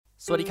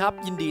สวัสดีครับ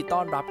ยินดีต้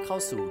อนรับเข้า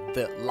สู่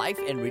The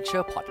Life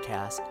Enricher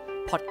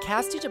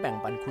Podcast ที่จะแบ่ง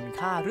ปันคุณ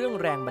ค่าเรื่อง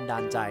แรงบันดา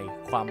ลใจ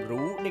ความ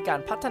รู้ในการ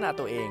พัฒนา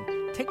ตัวเอง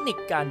เทคนิค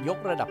การยก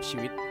ระดับชี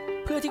วิต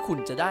เพื่อที่คุณ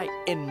จะได้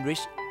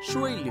enrich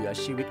ช่วยเหลือ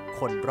ชีวิตค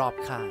นรอบ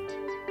ข้าง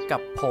กั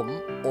บผม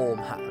โอม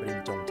หรินท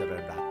ร์จงเจริ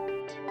ญรัตน์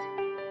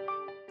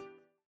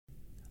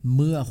เ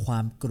มื่อควา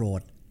มโกร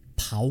ธ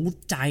เผา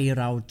ใจ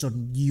เราจน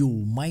อยู่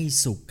ไม่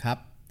สุขครับ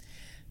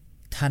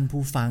ท่าน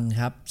ผู้ฟัง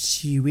ครับ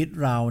ชีวิต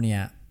เราเนี่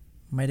ย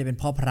ไม่ได้เป็น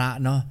พ่อพระ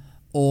เนาะ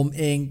โอม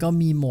เองก็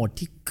มีโหมด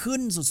ที่ขึ้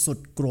นสุด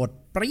ๆโกรธ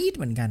ปรี๊ด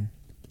เหมือนกัน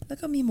แล้ว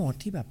ก็มีโหมด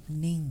ที่แบบ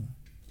นิ่ง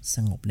ส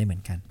งบได้เหมื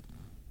อนกัน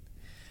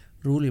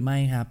รู้หรือไม่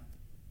ครับ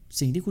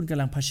สิ่งที่คุณก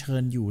ำลังเผชิ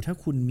ญอยู่ถ้า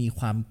คุณมี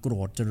ความโกร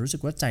ธจนรู้สึ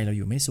กว่าใจเราอ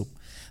ยู่ไม่สุข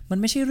มัน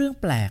ไม่ใช่เรื่อง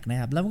แปลกนะ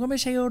ครับแล้วมันก็ไม่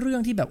ใช่เรื่อ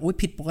งที่แบบโอ๊ย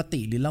ผิดปกติ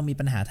หรือเรามี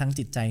ปัญหาทาง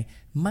จิตใจ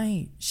ไม่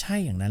ใช่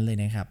อย่างนั้นเลย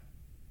นะครับ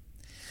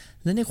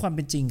และในความเ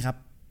ป็นจริงครับ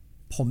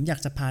ผมอยาก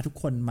จะพาทุก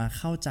คนมา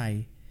เข้าใจ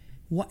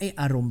ว่าไอ้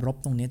อารมณ์รบ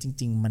ตรงนี้จ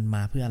ริงๆมันม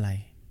าเพื่ออะไร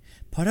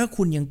เพราะถ้า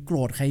คุณยังโกร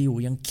ธใครอยู่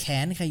ยังแค้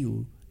นใครอยู่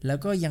แล้ว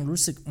ก็ยังรู้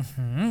สึก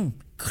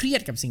เครีย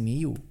ดกับสิ่งนี้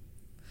อยู่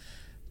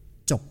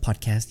จบพอด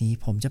แคสต์นี้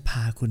ผมจะพ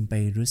าคุณไป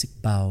รู้สึก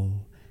เบา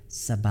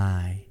สบา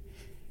ย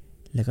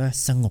แล้วก็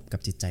สงบกับ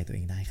จิตใจตัวเอ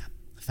งได้ครับ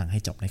ฟังให้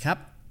จบนะครับ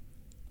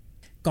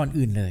ก่อน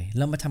อื่นเลยเ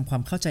รามาทำควา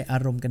มเข้าใจอา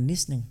รมณ์กันนิ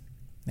ดนึง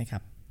นะครั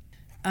บ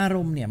อาร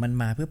มณ์เนี่ยมัน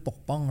มาเพื่อปก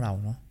ป้องเรา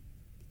เนาะ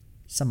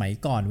สมัย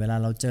ก่อนเวลา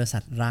เราเจอสั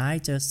ตว์ร้าย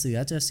เจอเสือ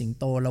เจอสิง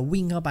โตเรา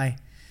วิ่งเข้าไป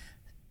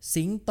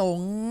สิงโต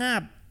งา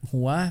บ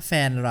หัวแฟ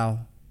นเร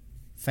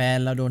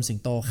าโดนสิง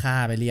โตฆ่า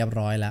ไปเรียบ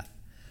ร้อยแล้ว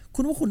คุ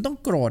ณว่าคุณต้อง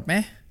โกรธไหม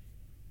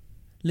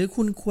หรือ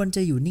คุณควรจ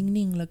ะอยู่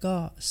นิ่งๆแล้วก็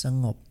ส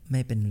งบไ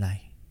ม่เป็นไร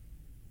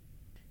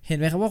เห็น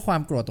ไหมครับว่าควา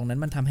มโกรธตรงนั้น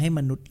มันทำให้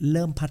มนุษย์เ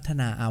ริ่มพัฒ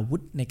นาอาวุ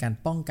ธในการ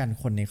ป้องกัน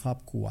คนในครอบ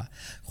ครัว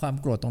ความ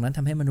โกรธตรงนั้นท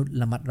ำให้มนุษย์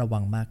ระมัดระวั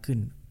งมากขึ้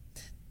น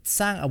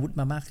สร้างอาวุธ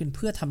มามากขึ้นเ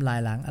พื่อทำลาย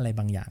ล้างอะไร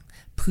บางอย่าง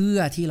เพื่อ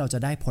ที่เราจะ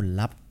ได้ผล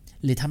ลัพธ์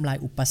หรือทำลาย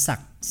อุปสร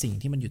รคสิ่ง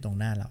ที่มันอยู่ตรง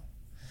หน้าเรา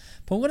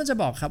ผมก็จะ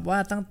บอกครับว่า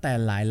ตั้งแต่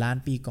หลายล้าน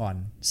ปีก่อน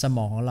สม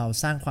องของเรา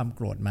สร้างความโ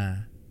กรธมา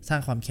สร้า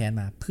งความแค้น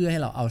มาเพื่อให้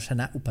เราเอาช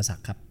นะอุปสร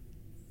รคครับ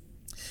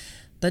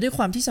แต่ด้วยค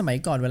วามที่สมัย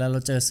ก่อนเวลาเรา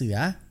เจอเสื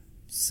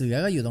อ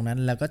ก็อยู่ตรงนั้น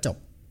แล้วก็จบ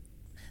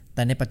แ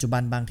ต่ในปัจจุบั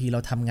นบางทีเรา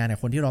ทำงานกับ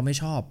คนที่เราไม่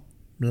ชอบ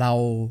เรา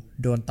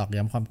โดนตอก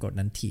ย้ำความโกรธ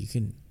นั้นถี่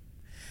ขึ้น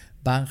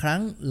บางครั้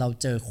งเรา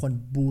เจอคน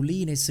บูล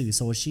ลี่ในสื่อ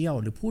โซเชียล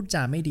หรือพูดจ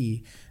าไม่ดี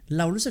เ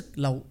รารู้สึก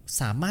เรา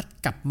สามารถ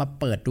กลับมา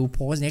เปิดดูโพ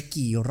สต์นี้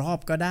กี่รอบ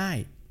ก็ได้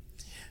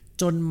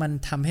จนมัน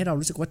ทำให้เรา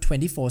รู้สึกว่า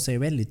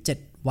 24/7 หรือ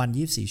7 วัน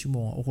 24 ชั่วโม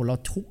งโอ้โหเรา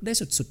ทุกข์ได้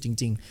สุดๆจ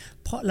ริง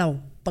ๆเพราะเรา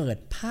เปิด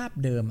ภาพ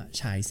เดิม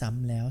ฉายซ้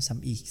ำแล้วซ้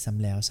ำอีกซ้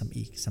ำแล้วซ้ำ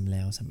อีกซ้ำแ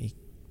ล้วซ้ำอีก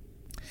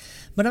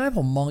มันทำให้ผ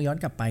มมองย้อน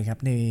กลับไปครับ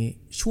ใน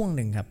ช่วงห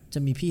นึ่งครับจะ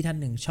มีพี่ท่าน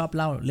หนึ่งชอบ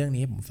เล่าเรื่อง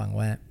นี้ให้ผมฟัง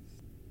ว่า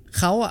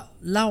เขา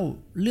เล่า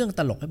เรื่องต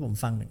ลกให้ผม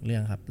ฟังหนึ่งเรื่อ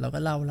งครับแล้วก็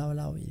เล่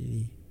าดี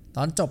ต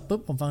อนจบปุ๊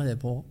บผมฟังเสร็จ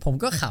ผม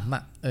ก็ขำ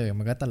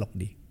มันก็ตลก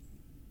ดี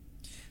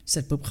เสร็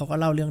จปุ๊บเขาก็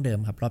เล่าเรื่องเดิม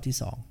ครับรอบที่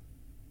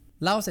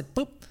2เล่าเสร็จ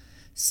ปุ๊บ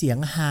เสียง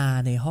ฮา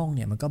ในห้องเ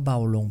นี่ยมันก็เบา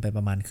ลงไปป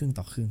ระมาณครึ่ง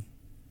ต่อครึ่ง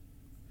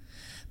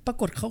ปรา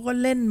กฏเขาก็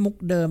เล่นมุก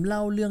เดิมเล่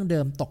าเรื่องเดิ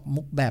มตก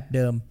มุกแบบเ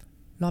ดิม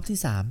รอบที่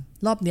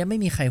3รอบนี้ไม่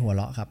มีใครหัวเ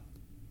ราะครับ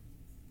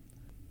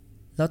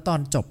แล้วตอน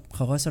จบเข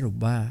าก็สรุป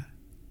ว่า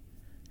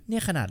เนี่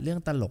ยขนาดเรื่อ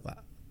งตลก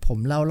ผม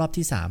เล่ารอบ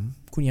ที่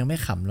3คุณยังไม่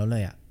ขำแล้วเล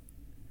ย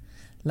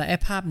และไอ้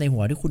ภาพในหั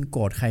วที่คุณโก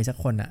รธใครสัก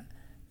คน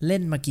เล่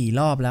นมากี่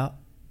รอบแล้ว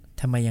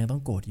ทำไมยังต้อ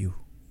งโกรธอยู่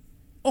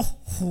โอ้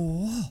โห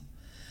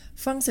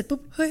ฟังเสร็จปุ๊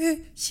บเฮ้ย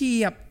เฉี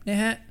ยบน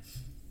ะฮะ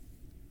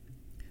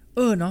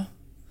เนาะ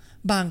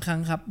บางครั้ง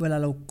ครับเวลา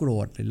เราโกร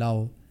ธหรือเรา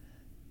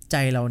ใจ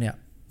เราเนี่ย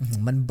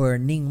มัน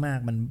burning มาก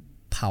มัน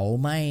เผา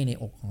ไหม้ใน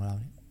อกของเรา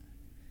เนี่ย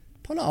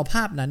เพราะเราเอาภ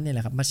าพนั้นเนี่ยแหล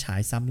ะครับมาฉา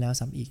ยซ้ำแล้ว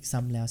ซ้ำอีกซ้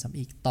ำแล้วซ้ำ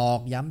อีกตอ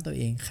กย้ำตัว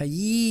เองข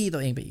ยี้ตั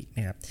วเองไปอีกน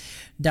ะครับ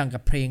ดังกั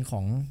บเพลงข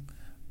อง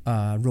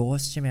โร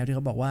สใช่ไหมที่เข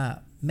าบอกว่า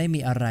ไม่มี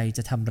อะไรจ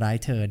ะทำร้าย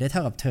เธอได้เท่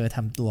ากับเธอท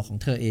ำตัวของ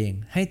เธอเอง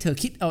ให้เธอ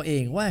คิดเอาเอ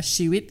งว่า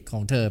ชีวิตขอ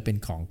งเธอเป็น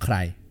ของใคร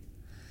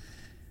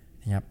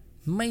นะครับ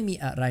ไม่มี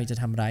อะไรจะ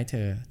ทำร้ายเธ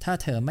อถ้า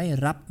เธอไม่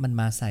รับมัน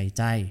มาใส่ใ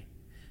จ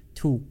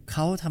ถูกเข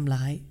าทำ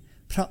ร้าย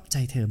เพราะใจ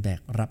เธอแบ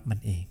กรับมัน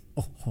เองโ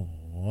อ้โห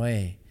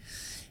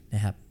น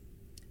ะครับ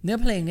เนื้อ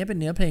เพลงนี้เป็น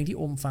เนื้อเพลงที่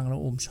โอมฟังแล้ว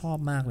โอมชอบ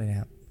มากเลยนะ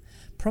ครับ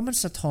เพราะมัน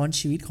สะท้อน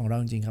ชีวิตของเรา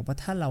จริงๆครับว่า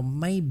ถ้าเรา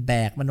ไม่แบ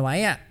กมันไว้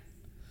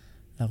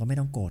เราก็ไม่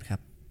ต้องโกรธครั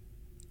บ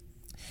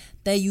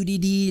แต่อยู่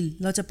ดี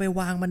ๆเราจะไป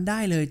วางมันได้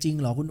เลยจริง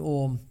เหรอคุณโอ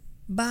ม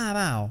บ้าเ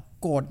ปล่า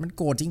โกรธมัน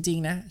โกรธจริง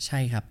ๆนะใช่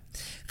ครับ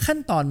ขั้น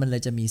ตอนมันเล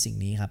ยจะมีสิ่ง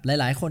นี้ครับห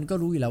ลายๆคนก็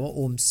รู้อยู่แล้วว่าโอ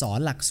มสอน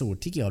หลักสูตร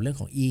ที่เกี่ยวเรื่อง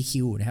ของ EQ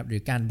นะครับหรื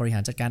อการบริหา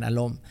รจัดการอา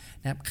รมณ์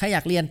นะครับใครอย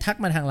ากเรียนทัก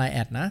มาทาง LINE แอ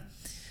ดน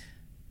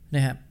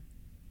ะครับ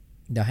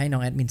เดี๋ยวให้น้อ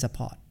งแอดมินซัพพ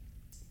อร์ต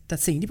แต่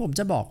สิ่งที่ผม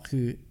จะบอกคื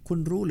อคุณ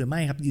รู้หรือไม่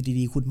ครับอยู่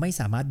ดีๆคุณไม่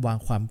สามารถวาง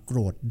ความโกร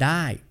ธไ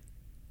ด้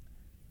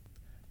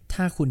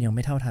ถ้าคุณยังไ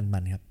ม่เท่าทันมั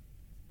นครับ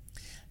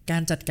กา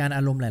รจัดการอ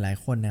ารมณ์หลาย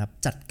ๆคนนะครับ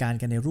จัดการ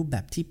กันในรูปแบ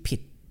บที่ผิ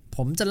ดผ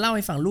มจะเล่าใ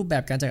ห้ฟังรูปแบ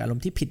บการจัดการอารม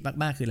ณ์ที่ผิด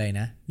มากๆคืออะไร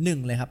นะ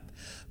1เลยครับ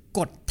ก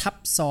ดทับ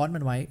ซ้อนมั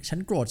นไว้ฉัน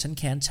โกรธฉัน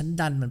แค้นฉัน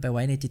ดันมันไปไ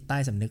ว้ในจิตใต้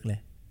สำนึกเลย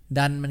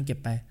ดันมันเก็บ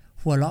ไป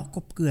หัวเราะก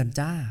บเกลื่อน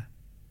จ้า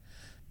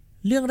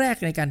เรื่องแรก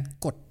ในการ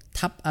กด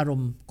ทับอาร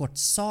มณ์กด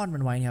ซ่อนมั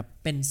นไว้ครับ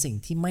เป็นสิ่ง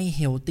ที่ไม่เ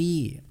ฮลตี้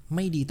ไ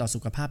ม่ดีต่อสุ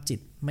ขภาพจิต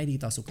ไม่ดี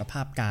ต่อสุขภ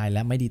าพกายแล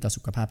ะไม่ดีต่อ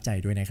สุขภาพใจ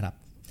ด้วยนะครับ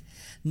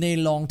ใน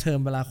long term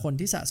เวลาคน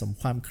ที่สะสม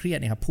ความเครียด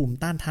นะครับภูมิ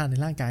ต้านทานใน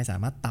ร่างกายสา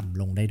มารถต่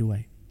ำลงได้ด้วย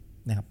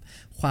นะครับ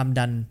ความ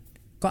ดัน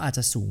ก็อาจจ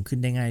ะสูงขึ้น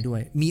ได้ง่ายด้ว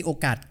ยมีโอ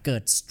กาสเกิ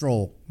ด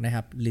stroke นะค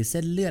รับหรือเ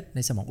ส้นเลือดใน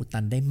สมองอุดตั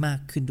นได้มาก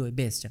ขึ้นโดยเบ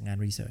สจากงาน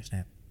research นะ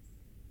ครับ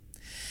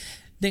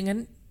ดังนั้น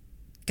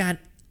การ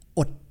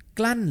อด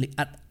กลั้นหรือ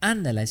อัดอั้น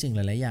หลายๆสิ่งห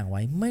ลายๆอย่างไ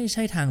ว้ไม่ใ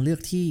ช่ทางเลือก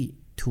ที่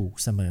ถูก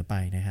เสมอไป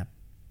นะครับ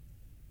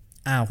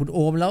คุณโอ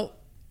มแล้ว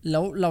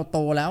เราโต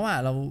แล้ว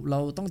เรา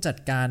ต้องจัด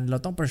การเรา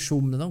ต้องประชุ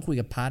มเราต้องคุย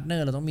กับพาร์ทเนอ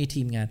ร์เราต้องมี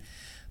ทีมงาน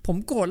ผม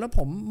โกรธแล้วผ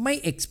มไม่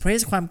เอ็กซ์เพรส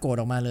ความโกรธ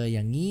ออกมาเลยอ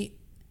ย่างนี้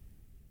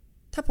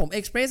ถ้าผมเ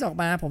อ็กซ์เพรสออก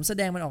มาผมแส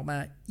ดงมันออกมา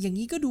อย่าง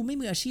นี้ก็ดูไม่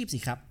มืออาชีพสิ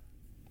ครับ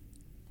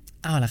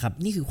ล่ะครับ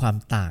นี่คือความ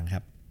ต่างค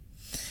รับ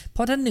เพร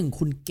าะถ้าหนึ่ง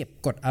คุณเก็บ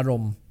กดอาร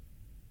มณ์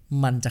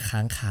มันจะค้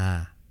างคา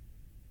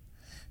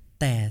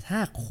แต่ถ้า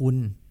คุณ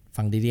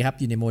ฟังดีๆครับ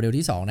อยู่ในโมเดล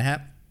ที่2นะครับ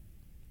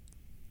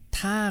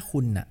ถ้าคุ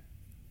ณ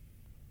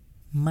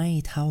ไม่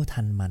เท่า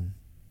ทันมัน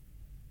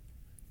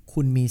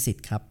คุณมีสิท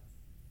ธิ์ครับ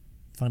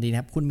ฟังดีนะ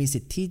ครับคุณมีสิ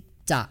ทธิ์ที่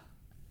จะ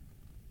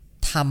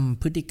ท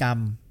ำพฤติกรรม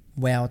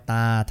แววต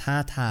าท่า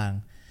ทาง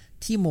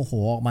ที่โมโห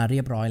ออกมาเรี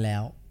ยบร้อยแล้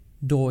ว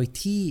โดย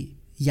ที่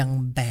ยัง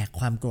แบก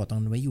ความโกรธตรง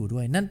นั้นไว้อยู่ด้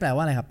วยนั่นแปลว่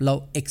าอะไรครับเรา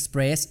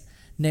express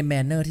ใน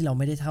manner ที่เรา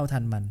ไม่ได้เท่าทั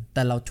นมันแ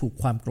ต่เราถูก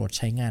ความโกรธ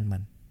ใช้งานมั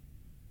น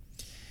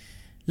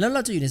แล้วเร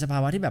าจะอยู่ในสภา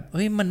วะที่แบบ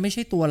มันไม่ใ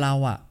ช่ตัวเรา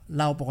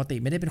เราปกติ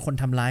ไม่ได้เป็นคน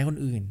ทำร้ายคน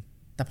อื่น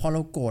แต่พอเร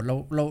าโกรธเ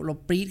รา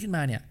ปรี๊ดขึ้นม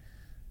าเนี่ย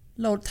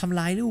เราทำ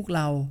ร้ายลูกเ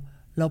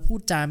ราพูด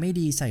จาไม่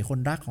ดีใส่คน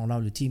รักของเรา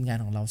หรือทีมงาน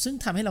ของเราซึ่ง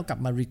ทำให้เรากลับ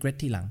มา regret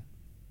ทีหลัง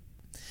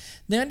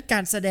ดังนั้นกา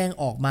รแสดง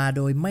ออกมาโ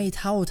ดยไม่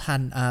เท่าทั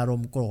นอาร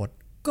มณ์โกรธ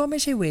ก็ไม่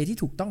ใช่เวที่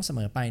ถูกต้องเสม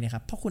อไปนะครั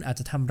บเพราะคุณอาจ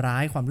จะทำร้า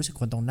ยความรู้สึก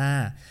คนตรงหน้า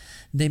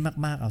ได้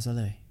มากๆเอาซะ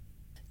เลย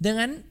ดัง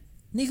นั้น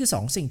นี่คือ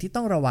2สิ่งที่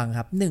ต้องระวังค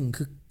รับ1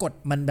คือกด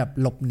มันแบบ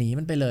หลบหนี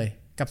มันไปเลย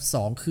กับ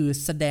2คือ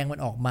แสดงมัน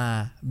ออกมา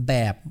แบ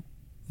บ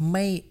ไ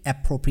ม่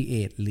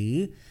appropriate หรือ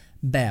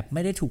แบบไ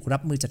ม่ได้ถูกรั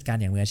บมือจัดการ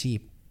อย่างมืออาชีพ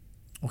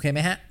โอเคไหม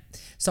ฮะ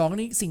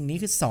สิ่งนี้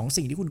คือ2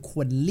สิ่งที่คุณค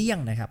วรเลี่ยง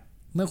นะครับ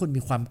เมื่อคุณ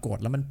มีความโกรธ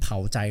แล้วมันเผา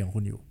ใจของ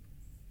คุณอยู่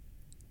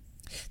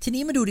ที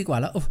นี้มาดูดีกว่า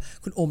แล้ว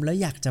คุณอมแล้ว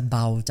อยากจะเบ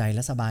าใจแล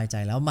ะสบายใจ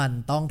แล้วมัน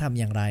ต้องทำ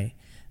อย่างไร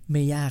ไ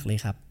ม่ยากเลย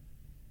ครับ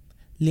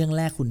เรื่องแ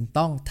รกคุณ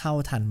ต้องเท่า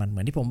ทันมันเหมื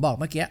อนที่ผมบอก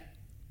เมื่อกี้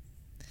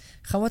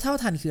คำว่าเท่า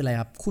ทันคืออะไร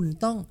ครับคุณ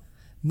ต้อง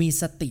มี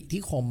สติ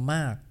ที่คมม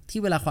ากที่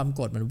เวลาความโก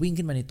รธมันวิ่ง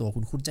ขึ้นมาในตัว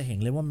คุณจะเห็น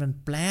เลยว่ามัน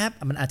แปลบ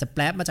มันอาจจะแป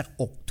ลบมาจาก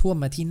อกท่วม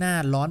มาที่หน้า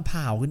ร้อนเผ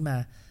าขึ้นมา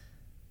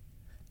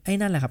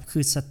นั่นแหละครับคื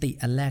อสติ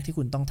อันแรกที่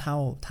คุณต้องเท่า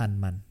ทัน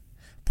มัน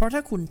เพราะถ้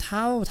าคุณเ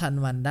ท่าทัน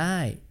มันได้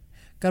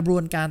กระบว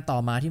นการต่อ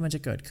มาที่มันจะ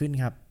เกิดขึ้น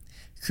ครับ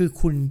คือ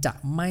คุณจะ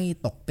ไม่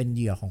ตกเป็นเห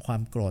ยื่อของควา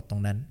มโกรธตร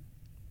งนั้น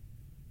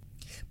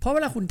เพราะเว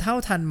ลาคุณเท่า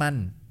ทัน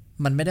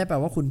มันไม่ได้แปล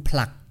ว่าคุณผ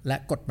ลักและ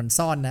กดมัน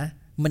ซ่อนนะ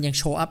มันยัง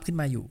โชว์อัพขึ้น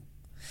มาอยู่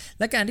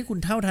และการที่คุณ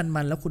เท่าทัน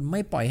มันแล้วคุณไ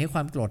ม่ปล่อยให้คว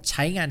ามโกรธใ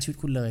ช้งานชีวิต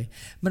คุณเลย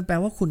มันแปล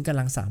ว่าคุณกำ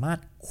ลังสามารถ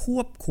ค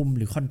วบคุมห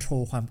รือคอนโทร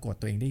ลความโกรธ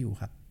ตัวเองได้อยู่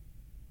ครับ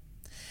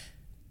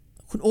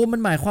คุณโอมมั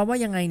นหมายความว่า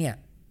ยังไงเนี่ย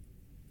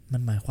มั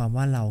นหมายความ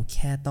ว่าเราแ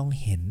ค่ต้อง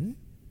เห็น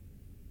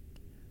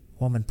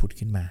ว่ามันผุด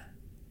ขึ้นมา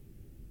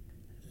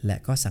และ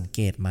ก็สังเก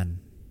ตมัน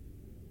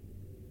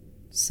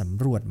ส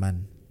ำรวจมัน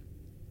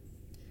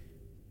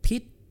พิ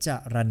จา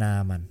รณา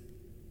มัน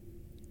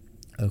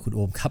คุณโอ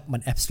มครับมั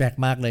นแอบสแตรก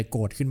มากเลยโก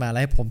รธขึ้นมาแล้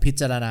วให้ผมพิ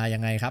จารณายั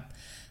งไงครับ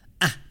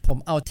ผม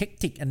เอาเทค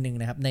นิคอันนึง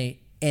นะครับใน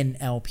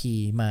NLP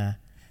มา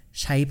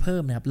ใช้เพิ่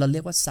มนะครับเราเรี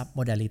ยกว่า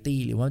submodality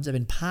หรือว่าจะเ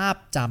ป็นภาพ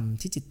จ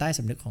ำที่จิตใต้ส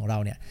ำนึกของเรา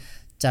เนี่ย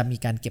จะมี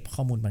การเก็บข้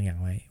อมูลบางอย่าง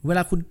ไว้เวล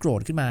าคุณโกร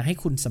ธขึ้นมาให้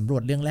คุณสำรว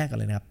จเรื่องแรกกัน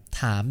เลยนะครับ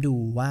ถามดู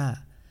ว่า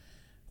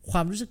คว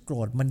ามรู้สึกโกร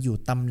ธมันอยู่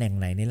ตำแหน่ง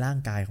ไหนในร่าง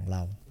กายของเร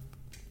า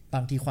บ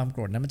างทีความโก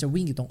รธนั้นมันจะ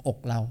วิ่งอยู่ตรงอก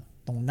เรา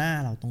ตรงหน้า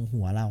เราตรง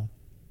หัวเรา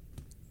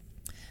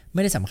ไ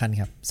ม่ได้สำคัญ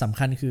ครับสำ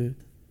คัญคือ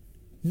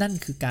นั่น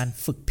คือการ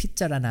ฝึกพิ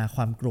จารณาค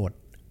วามโกรธ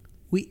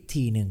วิ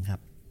ธีหนึ่งครั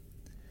บ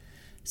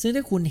ซึ่ง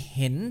ถ้าคุณเ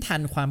ห็นทั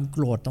นความโก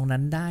รธตรงนั้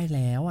นได้แ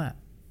ล้ว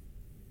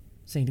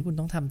สิ่งที่คุณ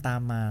ต้องทำตา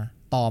มมา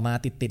ต่อมา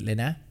ติดๆเลย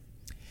นะ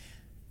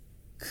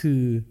คื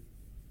อ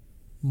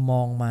ม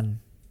องมัน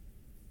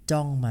จ้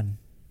องมัน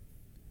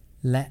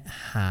และ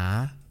หา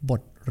บ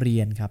ทเรี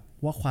ยนครับ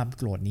ว่าความโ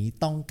กรธนี้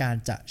ต้องการ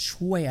จะ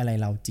ช่วยอะไร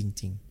เราจ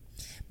ริง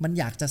ๆมัน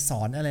อยากจะส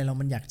อนอะไรเรา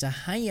มันอยากจะ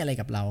ให้อะไร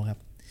กับเราครับ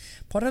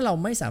เพราะถ้าเรา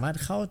ไม่สามารถ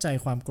เข้าใจ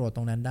ความโกรธต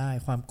รงนั้นได้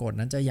ความโกรธ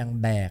นั้นจะยัง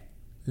แบก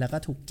แล้วก็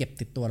ถูกเก็บ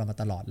ติดตัวเรามา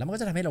ตลอดแล้วมันก็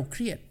จะทำให้เราเค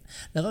รียด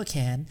แล้วก็แ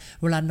ค้น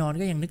เวลานอน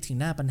ก็ยังนึกถึง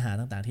หน้าปัญหา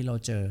ต่างๆที่เรา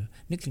เจอ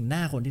นึกถึงหน้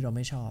าคนที่เราไ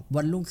ม่ชอบ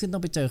วันรุ่งขึ้นต้อ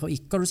งไปเจอเขาอี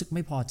กก็รู้สึกไ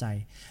ม่พอใจ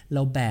เร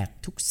าแบก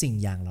ทุกสิ่ง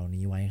อย่างเหล่า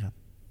นี้ไว้ครับ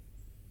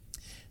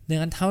ดัง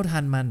นั้นเท่าทั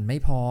นมันไม่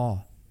พอ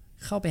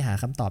เข้าไปหา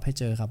คำตอบให้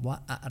เจอครับว่า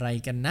อะไร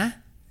กันนะ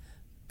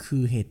คื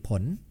อเหตุผ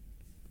ล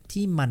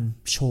ที่มัน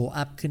โชว์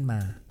อัพขึ้นมา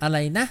อะไร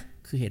นะ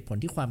คือเหตุผล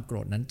ที่ความโกร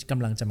ธนั้นก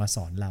ำลังจะมาส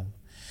อนเรา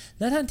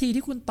และทันที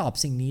ที่คุณตอบ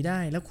สิ่งนี้ได้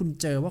แล้วคุณ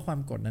เจอว่าความ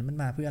โกรธนั้นมัน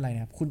มาเพื่ออะไรน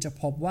ะครับคุณจะ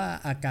พบว่า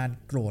อาการ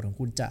โกรธของ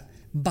คุณจะ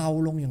เบา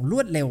ลงอย่างร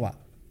วดเร็ว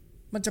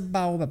มันจะเบ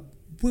าแบบ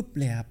วึบ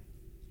เลยครับ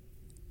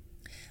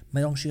ไ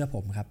ม่ต้องเชื่อผ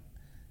มครับ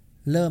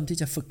เริ่มที่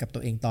จะฝึกกับตั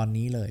วเองตอน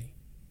นี้เลย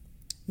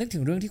นึกถึ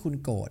งเรื่องที่คุณ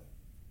โกรธ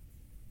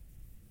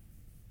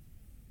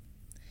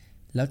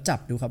แล้วจับ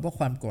ดูครับว่า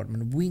ความโกรธมั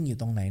นวิ่งอยู่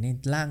ตรงไหนใน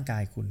ร่างกา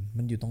ยคุณ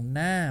มันอยู่ตรงห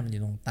น้ามันอ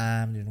ยู่ตรงตา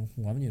มันอยู่ตรง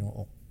หัวมันอยู่ตรง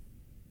อก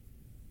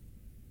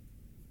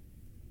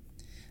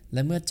แล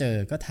ะเมื่อเจอ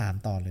ก็ถาม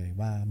ต่อเลย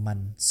ว่ามัน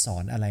สอ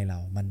นอะไรเรา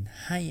มัน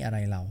ให้อะไร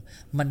เรา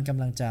มันก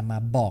ำลังจะมา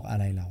บอกอะ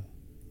ไรเรา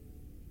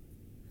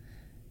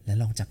และ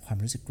ลองจับความ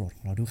รู้สึกโกรธข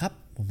องเราดูครับ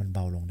ว่ามันเบ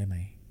าลงได้ไหม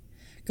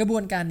กระบว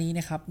นการนี้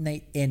นะครับใน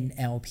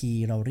NLP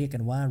เราเรียกกั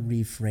นว่า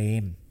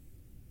reframe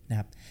นะค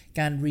รับ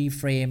การ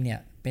reframe เนี่ย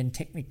เป็นเท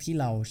คนิคที่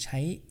เราใช้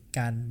ก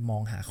ารมอ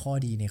งหาข้อ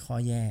ดีในข้อ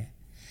แย่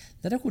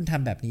และถ้าคุณท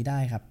ำแบบนี้ได้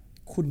ครับ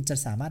คุณจะ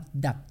สามารถ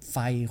ดับไฟ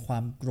ควา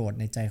มโกรธ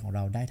ในใจของเร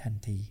าได้ทัน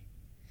ที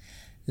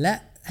และ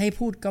ให้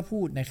พูดก็พู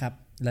ดนะครับ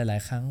หลาย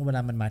ๆครั้งเวล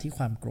ามันมาที่ค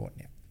วามโกรธเ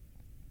นี่ย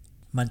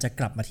มันจะ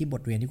กลับมาที่บ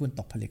ทเรียนที่คุณ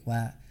ตกผลึกว่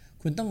า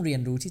คุณต้องเรีย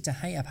นรู้ที่จะ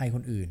ให้อภัยค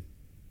นอื่น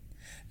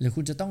หรือ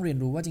คุณจะต้องเรียน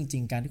รู้ว่าจริ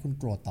งๆการที่คุณ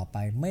โกรธต่อไป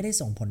ไม่ได้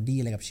ส่งผลดี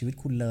อะไรกับชีวิต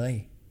คุณเลย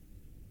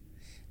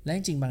และจ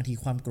ริงๆบางที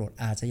ความโกรธ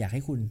อาจจะอยากใ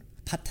ห้คุณ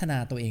พัฒนา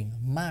ตัวเอง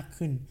มาก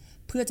ขึ้น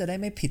เพื่อจะได้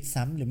ไม่ผิด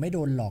ซ้ำหรือไม่โด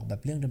นหลอกแบ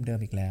บเรื่องเดิม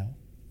ๆอีกแล้ว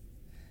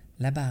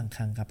และบางค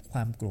รั้งครับคว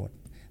ามโกรธ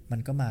มัน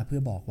ก็มาเพื่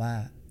อบอกว่า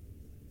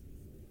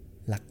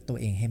รักตัว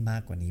เองให้มา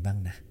กกว่านี้บ้าง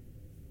นะ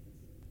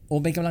โอ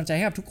มเป็นกำลังใจใ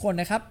ห้กับทุกคน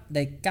นะครับไ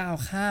ด้ก้าว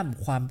ข้าม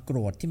ความโกร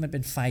ธที่มันเป็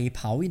นไฟเ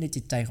ผาอยู่ใน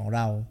จิตใจของเ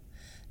รา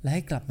และใ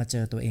ห้กลับมาเจ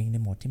อตัวเองใน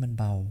โหมดที่มัน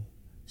เบา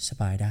ส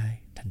บายได้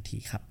ทันที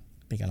ครับ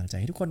เป็นกำลังใจ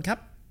ให้ทุกคนครับ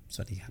ส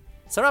วัสดีครับ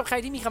สำหรับใคร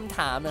ที่มีคำถ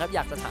ามนะครับอย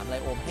ากจะถามอะไร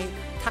โอมให้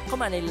ทักเข้า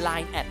มาใน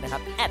Line แอดนะครั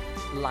บ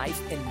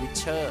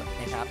 @lifeenricher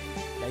นะครับ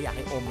แล้วอยากใ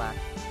ห้โอมมา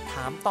ถ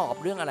ามตอบ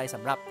เรื่องอะไรส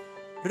ำหรับ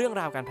เรื่อง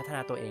ราวการพัฒนา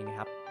ตัวเองนะค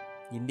รับ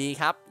ยินดี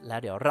ครับแล้ว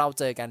เดี๋ยวเรา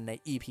เจอกันใน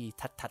EP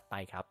ถัดๆไป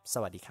ครับส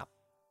วัสดีครับ